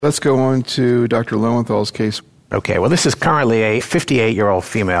Let's go on to Dr. Lowenthal's case. Okay, well, this is currently a 58-year-old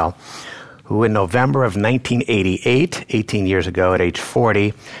female who in November of 1988, 18 years ago at age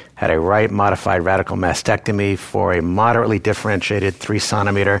 40, had a right modified radical mastectomy for a moderately differentiated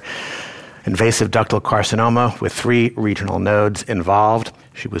 3-centimeter invasive ductal carcinoma with 3 regional nodes involved.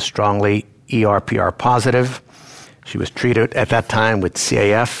 She was strongly ERPR positive. She was treated at that time with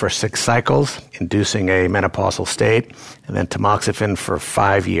CAF for 6 cycles, inducing a menopausal state, and then tamoxifen for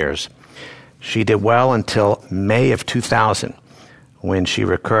 5 years. She did well until May of 2000, when she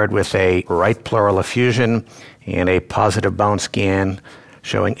recurred with a right pleural effusion and a positive bone scan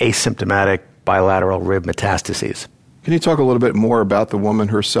showing asymptomatic bilateral rib metastases. Can you talk a little bit more about the woman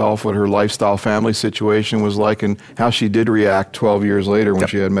herself, what her lifestyle, family situation was like, and how she did react 12 years later when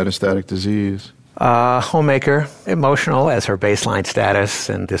she had metastatic disease? Homemaker, emotional as her baseline status,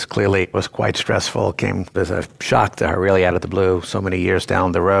 and this clearly was quite stressful. Came as a shock to her really out of the blue so many years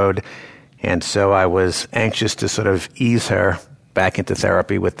down the road. And so I was anxious to sort of ease her back into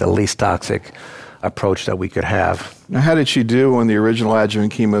therapy with the least toxic approach that we could have. Now, how did she do on the original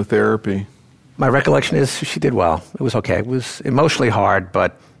adjuvant chemotherapy? My recollection is she did well. It was okay. It was emotionally hard,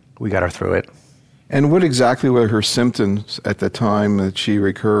 but we got her through it. And what exactly were her symptoms at the time that she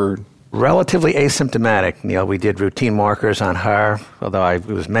recurred? Relatively asymptomatic, Neil. We did routine markers on her, although it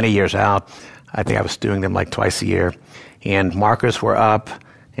was many years out. I think I was doing them like twice a year. And markers were up,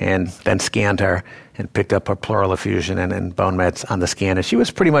 and then scanned her and picked up her pleural effusion and bone mets on the scan. And she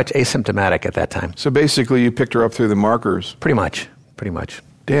was pretty much asymptomatic at that time. So basically you picked her up through the markers? Pretty much.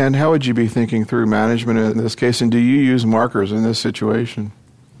 Dan, how would you be thinking through management in this case, and do you use markers in this situation?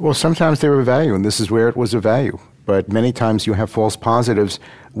 Well, sometimes they're of value, and this is where it was of value. But many times you have false positives,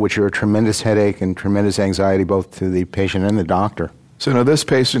 which are a tremendous headache and tremendous anxiety both to the patient and the doctor. So now this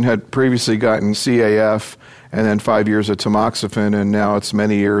patient had previously gotten CAF and then 5 years of tamoxifen, and now it's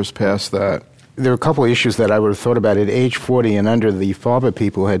many years past that. There are a couple of issues that I would have thought about. At age 40 and under, the FARBA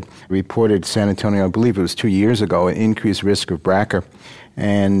people had reported San Antonio, I believe it was 2 years ago, an increased risk of BRCA.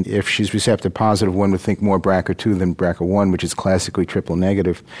 And if she's receptor positive, one would think more BRCA2 than BRCA1, which is classically triple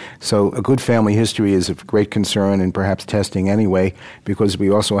negative. So a good family history is of great concern, and perhaps testing anyway, because we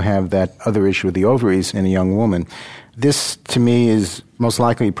also have that other issue with the ovaries in a young woman. This, to me, is most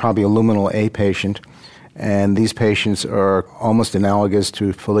likely probably a luminal A patient. And these patients are almost analogous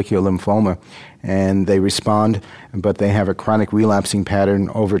to follicular lymphoma, and they respond, but they have a chronic relapsing pattern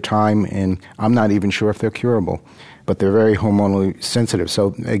over time, and I'm not even sure if they're curable, but they're very hormonally sensitive.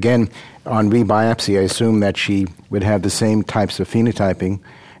 So again, on rebiopsy, I assume that she would have the same types of phenotyping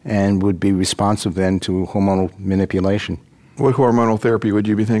and would be responsive then to hormonal manipulation. What hormonal therapy would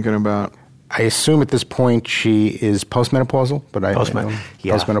you be thinking about? I assume at this point she is postmenopausal, but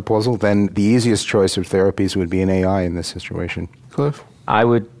postmenopausal. Then the easiest choice of therapies would be an AI in this situation. Cliff? I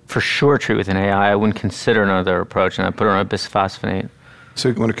would for sure treat with an AI. I wouldn't consider another approach, and I'd put her on a bisphosphonate. So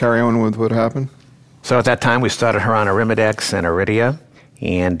you want to carry on with what happened? So at that time, we started her on Arimidex and Iridia,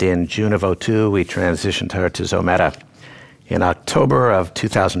 and in June of 2002, we transitioned her to Zometa. In October of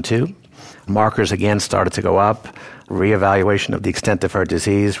 2002, markers again started to go up. Reevaluation of the extent of her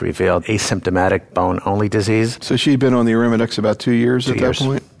disease revealed asymptomatic bone-only disease. So she'd been on the Arimidex about 2 years at that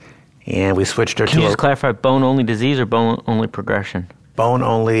point? And we switched her Can you just clarify, bone-only disease or bone-only progression?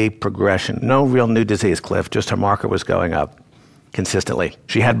 Bone-only progression. No real new disease, Cliff. Just her marker was going up consistently.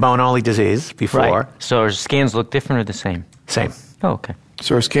 She had bone-only disease before. Right. So her scans look different or the same? Same. Oh, okay.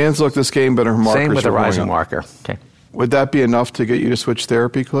 So her scans look the same, but her markers same with the rising up. marker. Okay. Would that be enough to get you to switch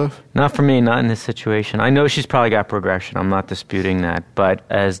therapy, Cliff? Not for me, not in this situation. I know she's probably got progression. I'm not disputing that. But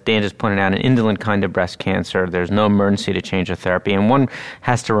as Dan just pointed out, an indolent kind of breast cancer, there's no emergency to change the therapy. And one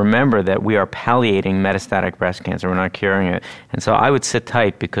has to remember that we are palliating metastatic breast cancer. We're not curing it. And so I would sit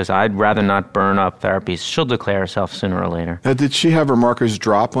tight because I'd rather not burn up therapies. She'll declare herself sooner or later. Now, did she have her markers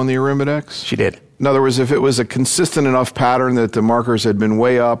drop on the Arimidex? She did. In other words, if it was a consistent enough pattern that the markers had been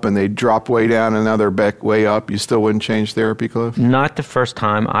way up and they dropped way down and now they're back way up, you still wouldn't change therapy, Cliff? Not the first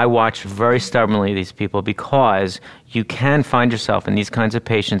time. I watch very stubbornly these people because you can find yourself in these kinds of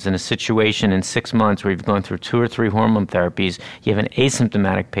patients in a situation in 6 months where you've gone through 2 or 3 hormone therapies, you have an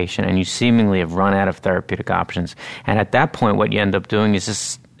asymptomatic patient, and you seemingly have run out of therapeutic options. And at that point, what you end up doing is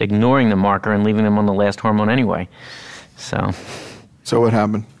just ignoring the marker and leaving them on the last hormone anyway. So what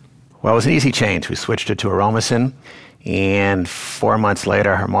happened? Well, it was an easy change. We switched her to Aromacin, and 4 months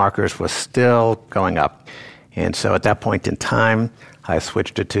later, her markers were still going up. And so at that point in time, I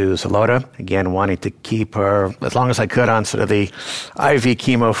switched her to Xeloda, again, wanting to keep her as long as I could on sort of the IV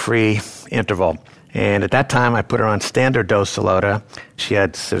chemo-free interval. And at that time, I put her on standard dose Xeloda. She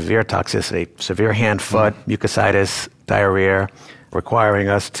had severe toxicity, severe hand-foot, mucositis, diarrhea, requiring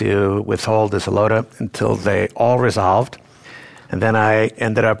us to withhold the Xeloda until they all resolved. And then I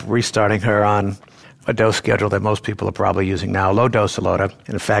ended up restarting her on a dose schedule that most people are probably using now, low-dose Xeloda.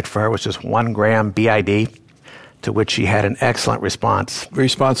 In fact, for her, it was just 1 gram BID, to which she had an excellent response.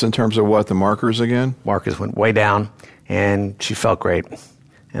 Response in terms of what, the markers again? Markers went way down, and she felt great.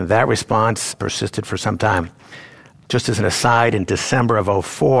 And that response persisted for some time. Just as an aside, in December of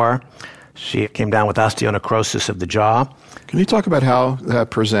 2004, she came down with osteonecrosis of the jaw. Can you talk about how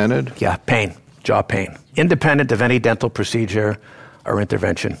that presented? Yeah, pain, jaw pain, independent of any dental procedure or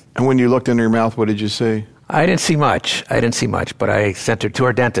intervention. And when you looked into your mouth, what did you see? I didn't see much, but I sent her to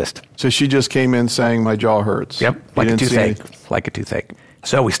her dentist. So she just came in saying, my jaw hurts. Yep, like a toothache.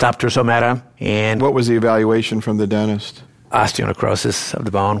 So we stopped her somata, and... What was the evaluation from the dentist? Osteonecrosis of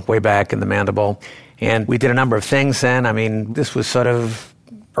the bone, way back in the mandible. And we did a number of things then. I mean, this was sort of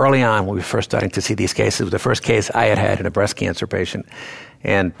early on when we were first starting to see these cases. It was the first case I had in a breast cancer patient.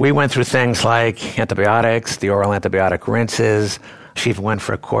 And we went through things like antibiotics, the oral antibiotic rinses. She even went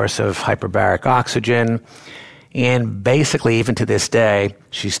for a course of hyperbaric oxygen. And basically, even to this day,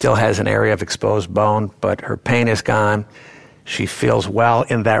 she still has an area of exposed bone, but her pain is gone. She feels well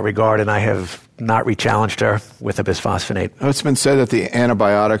in that regard, and I have not re-challenged her with a bisphosphonate. It's been said that the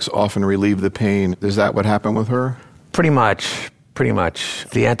antibiotics often relieve the pain. Is that what happened with her? Pretty much.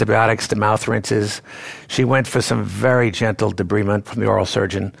 The antibiotics, the mouth rinses. She went for some very gentle debridement from the oral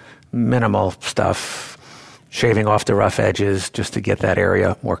surgeon, minimal stuff, shaving off the rough edges just to get that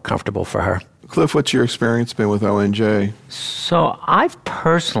area more comfortable for her. Cliff, what's your experience been with ONJ? So I've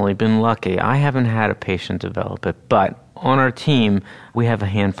personally been lucky. I haven't had a patient develop it, but on our team, we have a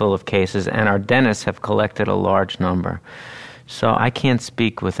handful of cases, and our dentists have collected a large number. So I can't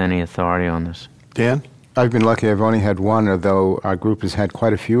speak with any authority on this. Dan? I've been lucky. I've only had one, although our group has had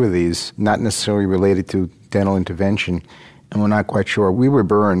quite a few of these, not necessarily related to dental intervention, and we're not quite sure. We were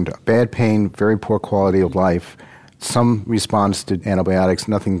burned. Bad pain, very poor quality of life, some response to antibiotics,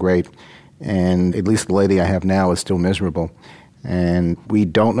 nothing great, and at least the lady I have now is still miserable. And we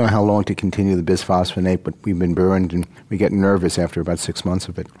don't know how long to continue the bisphosphonate, but we've been burned, and we get nervous after about 6 months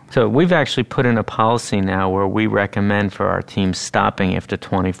of it. So we've actually put in a policy now where we recommend for our team stopping after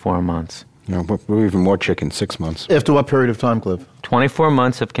 24 months. No, we're even more chicken, 6 months. After what period of time, Cliff? 24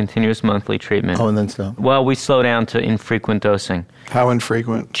 months of continuous monthly treatment. Oh, and then stop. Well, we slow down to infrequent dosing. How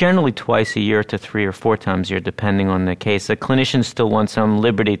infrequent? Generally twice a year to 3 or 4 times a year, depending on the case. The clinicians still want some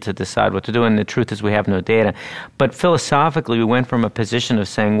liberty to decide what to do, and the truth is we have no data. But philosophically, we went from a position of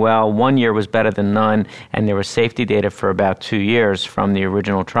saying, well, 1 year was better than none, and there was safety data for about 2 years from the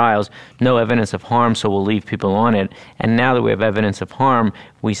original trials. No evidence of harm, so we'll leave people on it. And now that we have evidence of harm,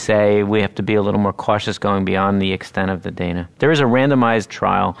 we say we have to be a little more cautious going beyond the extent of the data. There is a randomized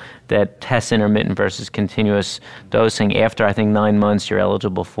trial that tests intermittent versus continuous dosing. After, I think, 9 months, you're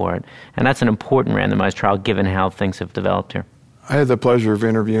eligible for it. And that's an important randomized trial given how things have developed here. I had the pleasure of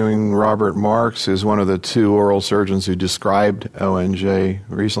interviewing Robert Marks, who's one of the 2 oral surgeons who described ONJ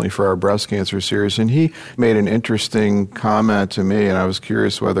recently for our breast cancer series, and he made an interesting comment to me, and I was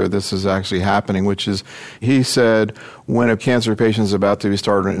curious whether this is actually happening, which is, he said, when a cancer patient is about to be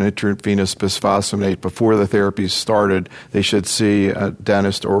started an intravenous bisphosphonate, before the therapy is started, they should see a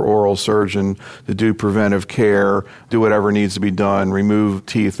dentist or oral surgeon to do preventive care, do whatever needs to be done, remove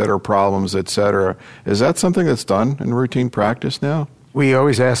teeth that are problems, etc. Is that something that's done in routine practice now? We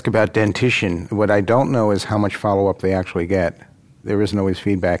always ask about dentition. What I don't know is how much follow-up they actually get. There isn't always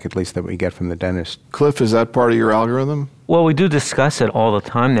feedback, at least that we get from the dentist. Cliff, is that part of your algorithm? Well, we do discuss it all the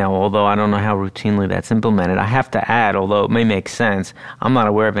time now, although I don't know how routinely that's implemented. I have to add, although it may make sense, I'm not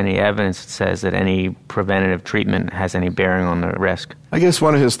aware of any evidence that says that any preventative treatment has any bearing on the risk. I guess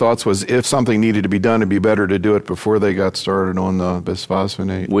one of his thoughts was if something needed to be done, it'd be better to do it before they got started on the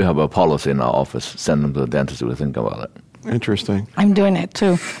bisphosphonate. We have a policy in our office, send them to the dentist to think about it. Interesting. I'm doing it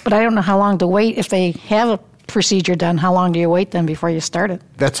too, but I don't know how long to wait. If they have a procedure done, how long do you wait then before you start it?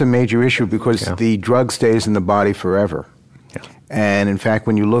 That's a major issue because the drug stays in the body forever. Yeah. And in fact,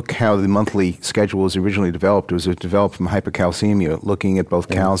 when you look how the monthly schedule was originally developed, it was developed from hypercalcemia, looking at both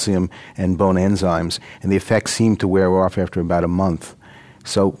calcium and bone enzymes, and the effects seemed to wear off after about a month.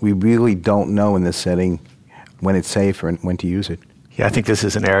 So we really don't know in this setting when it's safe and when to use it. Yeah, I think this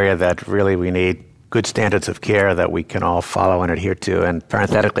is an area that really we need good standards of care that we can all follow and adhere to. And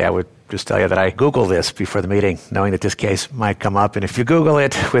parenthetically, I would just tell you that I Googled this before the meeting, knowing that this case might come up. And if you Google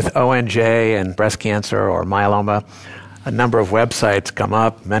it with ONJ and breast cancer or myeloma, a number of websites come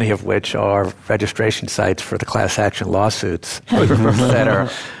up, many of which are registration sites for the class action lawsuits that are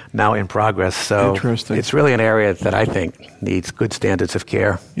now in progress. So Interesting. it's really an area that I think needs good standards of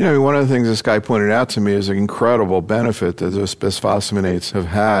care. You know, one of the things this guy pointed out to me is the incredible benefit that those bisphosphonates have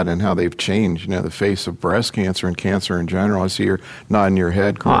had and how they've changed, you know, the face of breast cancer and cancer in general. I see you're nodding your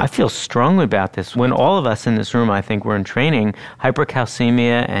head. Oh, I feel strongly about this. When all of us in this room, I think, were in training,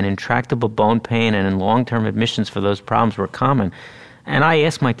 hypercalcemia and intractable bone pain and long-term admissions for those problems were common. And I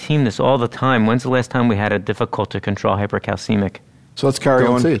ask my team this all the time. When's the last time we had a difficult-to-control hypercalcemic? So let's carry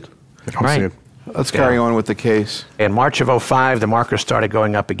Don't on. see it. Right. Let's carry on with the case. In March of 2005, the markers started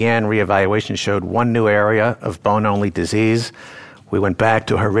going up again. Reevaluation showed one new area of bone-only disease. We went back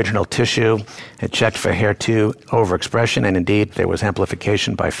to her original tissue and checked for HER2 overexpression, and indeed, there was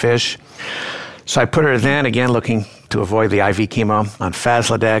amplification by FISH. So I put her then, again, looking to avoid the IV chemo, on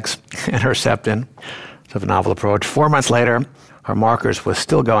Faslodex and Herceptin. So a novel approach. 4 months later, her markers was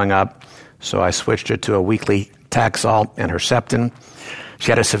still going up, so I switched her to a weekly Taxol and Herceptin.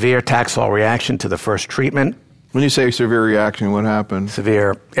 She had a severe Taxol reaction to the first treatment. When you say severe reaction, what happened?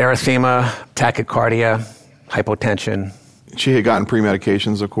 Severe erythema, tachycardia, hypotension. She had gotten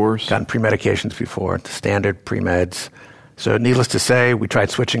pre-medications, of course. Gotten pre-medications before, the standard pre-meds. So needless to say, we tried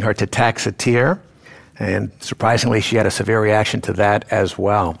switching her to Taxotere, and surprisingly, she had a severe reaction to that as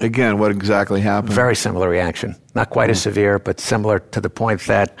well. Again, what exactly happened? Very similar reaction. Not quite as severe, but similar to the point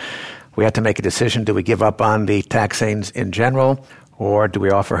that we had to make a decision. Do we give up on the taxanes in general, or do we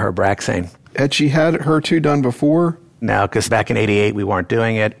offer her Braxane? Had she had HER2 done before? No, because back in 88, we weren't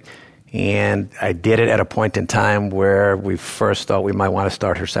doing it. And I did it at a point in time where we first thought we might want to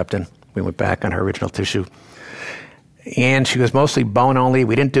start Herceptin. We went back on her original tissue. And she was mostly bone only.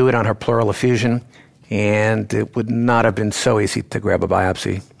 We didn't do it on her pleural effusion. And it would not have been so easy to grab a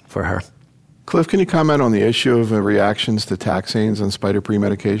biopsy for her. Cliff, can you comment on the issue of reactions to taxanes in spite of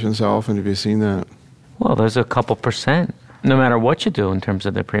pre-medications? How often have you seen that? Well, there's a couple percent. No matter what you do in terms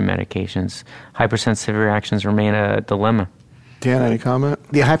of the pre-medications, hypersensitivity reactions remain a dilemma. Dan, any comment?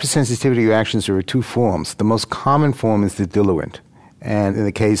 The hypersensitivity reactions are two forms. The most common form is the diluent. And in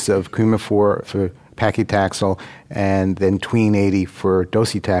the case of Cremophor for paclitaxel and then Tween 80 for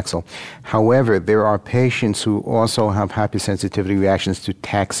docetaxel. However, there are patients who also have hypersensitivity reactions to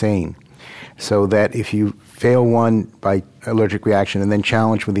taxane. So that if you fail one by allergic reaction and then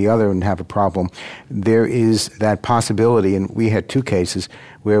challenge with the other and have a problem, there is that possibility. And we had 2 cases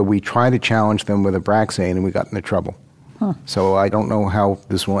where we tried to challenge them with a Braxane and we got into trouble. So I don't know how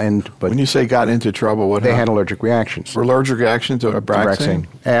this will end. But when you say got into trouble, what they happened? had allergic reactions. Allergic reaction to a Braxane?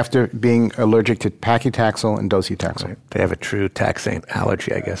 After being allergic to paclitaxel and docetaxel. Right. They have a true taxane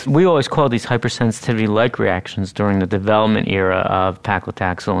allergy, I guess. We always call these hypersensitivity-like reactions during the development era of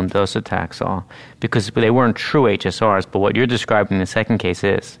paclitaxel and docetaxel because they weren't true HSRs, but what you're describing in the second case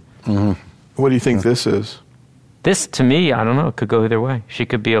is. Mm-hmm. What do you think this is? This, to me, I don't know. It could go either way. She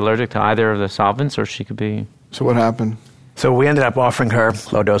could be allergic to either of the solvents or she could be... So what happened? So we ended up offering her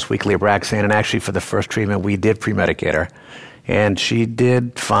low-dose weekly Abraxane, and actually for the first treatment, we did pre-medicate her. And she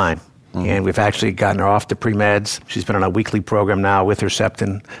did fine. Mm-hmm. And we've actually gotten her off the pre-meds. She's been on a weekly program now with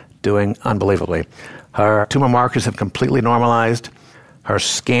Herceptin, doing unbelievably. Her tumor markers have completely normalized. Her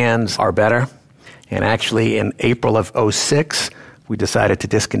scans are better. And actually, in April of 2006, we decided to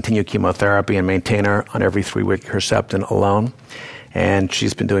discontinue chemotherapy and maintain her on every 3-week Herceptin alone. And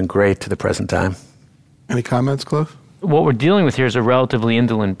she's been doing great to the present time. Any comments, Cliff? What we're dealing with here is a relatively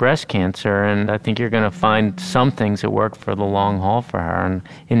indolent breast cancer, and I think you're going to find some things that work for the long haul for her. And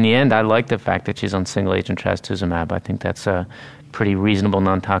in the end, I like the fact that she's on single-agent trastuzumab. I think that's a pretty reasonable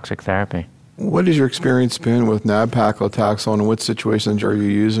non-toxic therapy. What has your experience been with nab-paclitaxel, and in what situations are you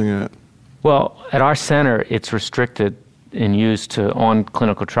using it? Well, at our center, it's restricted in use to on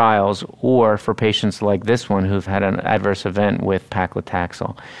clinical trials or for patients like this one who've had an adverse event with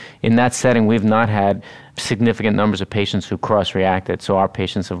paclitaxel. In that setting, we've not had significant numbers of patients who cross-reacted, so our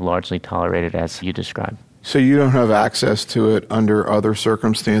patients have largely tolerated as you described. So you don't have access to it under other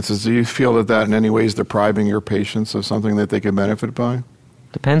circumstances. Do you feel that in any way is depriving your patients of something that they can benefit by?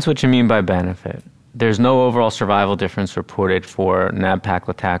 Depends what you mean by benefit. There's no overall survival difference reported for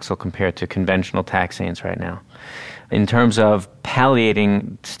nab-paclitaxel compared to conventional taxanes right now. In terms of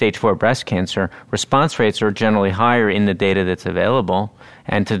palliating stage 4 breast cancer, response rates are generally higher in the data that's available,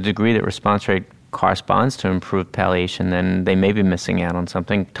 and to the degree that response rate corresponds to improved palliation, then they may be missing out on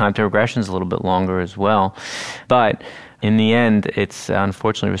something. Time to regression is a little bit longer as well. But in the end, it's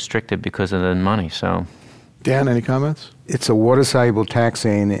unfortunately restricted because of the money. So, Dan, any comments? It's a water-soluble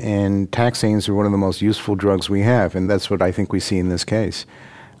taxane, and taxanes are one of the most useful drugs we have, and that's what I think we see in this case.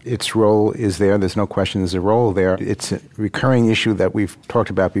 its role is there. There's no question there's a role there. It's a recurring issue that we've talked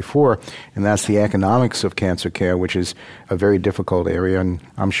about before, and that's the economics of cancer care, which is a very difficult area, and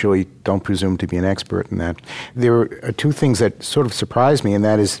I'm sure you don't presume to be an expert in that. There are two things that sort of surprised me, and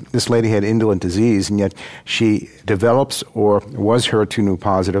that is this lady had indolent disease, and yet she develops or was HER2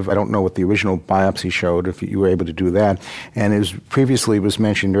 positive. I don't know what the original biopsy showed, if you were able to do that. And it previously was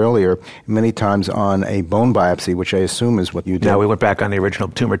mentioned earlier, many times on a bone biopsy, which I assume is what you did. No, we went back on the original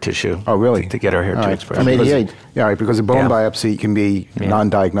tumor tissue. Oh, really? To get our hair right. expression. From 88. Yeah, right, because a bone biopsy can be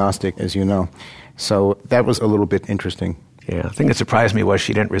non-diagnostic, as you know. So that was a little bit interesting. Yeah, the thing that surprised me was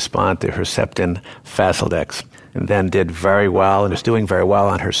she didn't respond to Herceptin Faslodex, and then did very well and is doing very well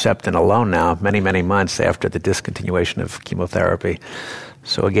on Herceptin alone now, many, many months after the discontinuation of chemotherapy.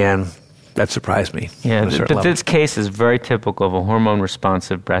 So again, that surprised me. Yeah, this case is very typical of a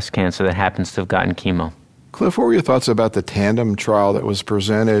hormone-responsive breast cancer that happens to have gotten chemo. Cliff, what were your thoughts about the TANDEM trial that was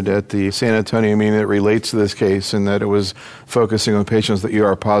presented at the San Antonio meeting that relates to this case, and that it was focusing on patients with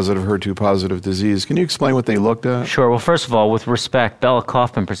ER-positive, HER2-positive disease? Can you explain what they looked at? Sure. Well, first of all, with respect, Bella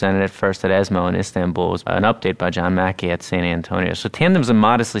Kaufman presented it first at ESMO in Istanbul. It was an update by John Mackey at San Antonio. So TANDEM's a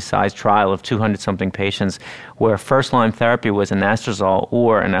modestly sized trial of 200-something patients where first-line therapy was anastrozole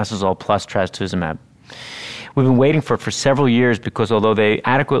or anastrozole plus trastuzumab. We've been waiting for it for several years because although they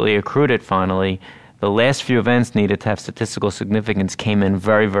adequately accrued it finally, the last few events needed to have statistical significance came in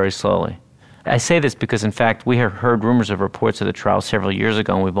very, very slowly. I say this because, in fact, we heard rumors of reports of the trial several years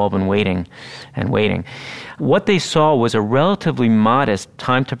ago, and we've all been waiting and waiting. What they saw was a relatively modest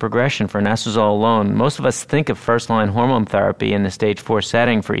time to progression for anastrozole alone. Most of us think of first-line hormone therapy in the stage 4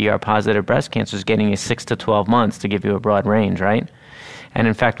 setting for ER-positive breast cancer as getting you 6 to 12 months to give you a broad range, right? And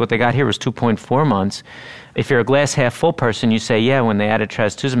in fact, what they got here was 2.4 months. If you're a glass half full person, you say, yeah, when they added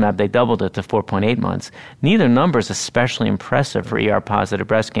trastuzumab, they doubled it to 4.8 months. Neither number is especially impressive for ER-positive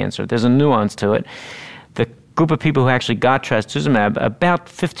breast cancer. There's a nuance to it. The group of people who actually got trastuzumab, about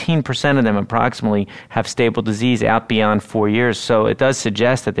 15% of them approximately have stable disease out beyond 4 years. So it does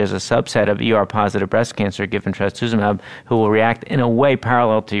suggest that there's a subset of ER-positive breast cancer given trastuzumab who will react in a way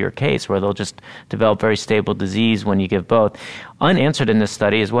parallel to your case, where they'll just develop very stable disease when you give both. Unanswered in this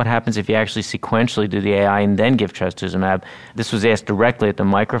study is what happens if you actually sequentially do the AI and then give trastuzumab. This was asked directly at the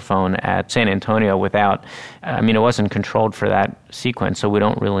microphone at San Antonio it wasn't controlled for that sequence, so we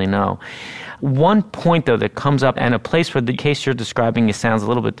don't really know. One point, though, that comes up, and a place where the case you're describing sounds a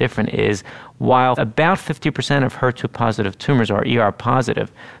little bit different, is while about 50% of HER2-positive tumors are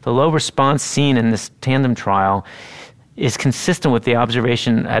ER-positive, the low response seen in this TANDEM trial is consistent with the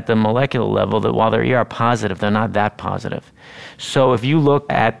observation at the molecular level that while they're ER-positive, they're not that positive. So if you look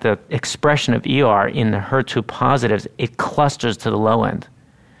at the expression of ER in the HER2-positives, it clusters to the low end.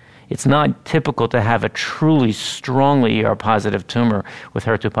 It's not typical to have a truly strongly ER-positive tumor with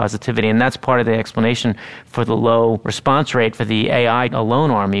HER2 positivity, and that's part of the explanation for the low response rate for the AI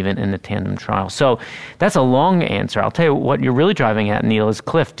alone arm even in the TANDEM trial. So that's a long answer. I'll tell you what you're really driving at, Neil, is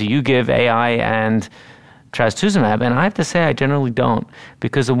Cliff, do you give AI and trastuzumab? And I have to say I generally don't,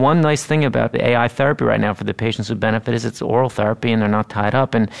 because the one nice thing about the AI therapy right now for the patients who benefit is it's oral therapy and they're not tied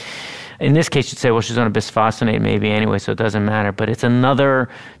up. And in this case, you'd say, well, she's on a bisphosphonate maybe anyway, so it doesn't matter. But it's another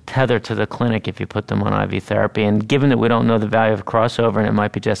tether to the clinic if you put them on IV therapy. And given that we don't know the value of crossover and it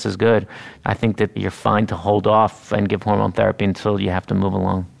might be just as good, I think that you're fine to hold off and give hormone therapy until you have to move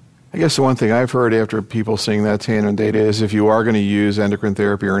along. I guess the one thing I've heard after people seeing that TANDEM data is if you are going to use endocrine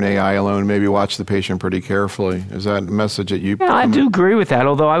therapy or an AI alone, maybe watch the patient pretty carefully. Is that a message that you... Yeah, I do agree with that,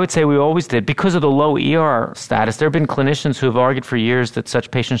 although I would say we always did. Because of the low ER status, there have been clinicians who have argued for years that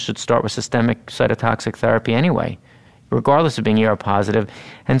such patients should start with systemic cytotoxic therapy anyway, regardless of being ER positive.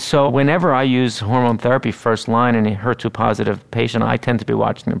 And so whenever I use hormone therapy first line in a HER2 positive patient, I tend to be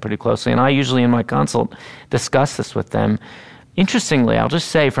watching them pretty closely. And I usually in my consult discuss this with them. Interestingly, I'll just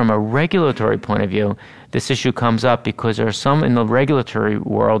say from a regulatory point of view, this issue comes up because there are some in the regulatory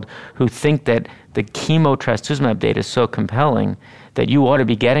world who think that the chemo trastuzumab data is so compelling that you ought to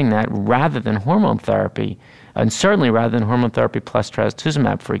be getting that rather than hormone therapy, and certainly rather than hormone therapy plus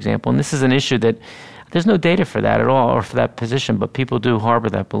trastuzumab, for example. And this is an issue that there's no data for that at all or for that position, but people do harbor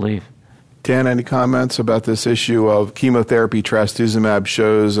that belief. Dan, any comments about this issue of chemotherapy trastuzumab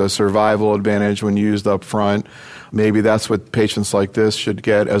shows a survival advantage when used up front? Maybe that's what patients like this should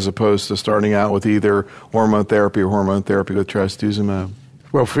get as opposed to starting out with either hormone therapy or hormone therapy with trastuzumab.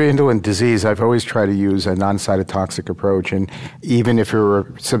 Well, for indolent disease, I've always tried to use a non-cytotoxic approach. And even if it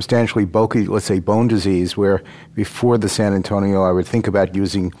were substantially bulky, let's say bone disease, where before the San Antonio, I would think about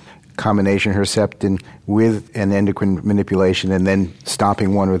using combination Herceptin with an endocrine manipulation and then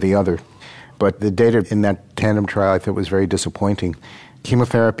stopping one or the other. But the data in that TANDEM trial I thought was very disappointing.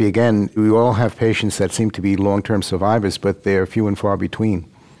 Chemotherapy, again, we all have patients that seem to be long-term survivors, but they're few and far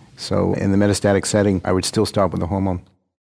between. So in the metastatic setting, I would still start with the hormone.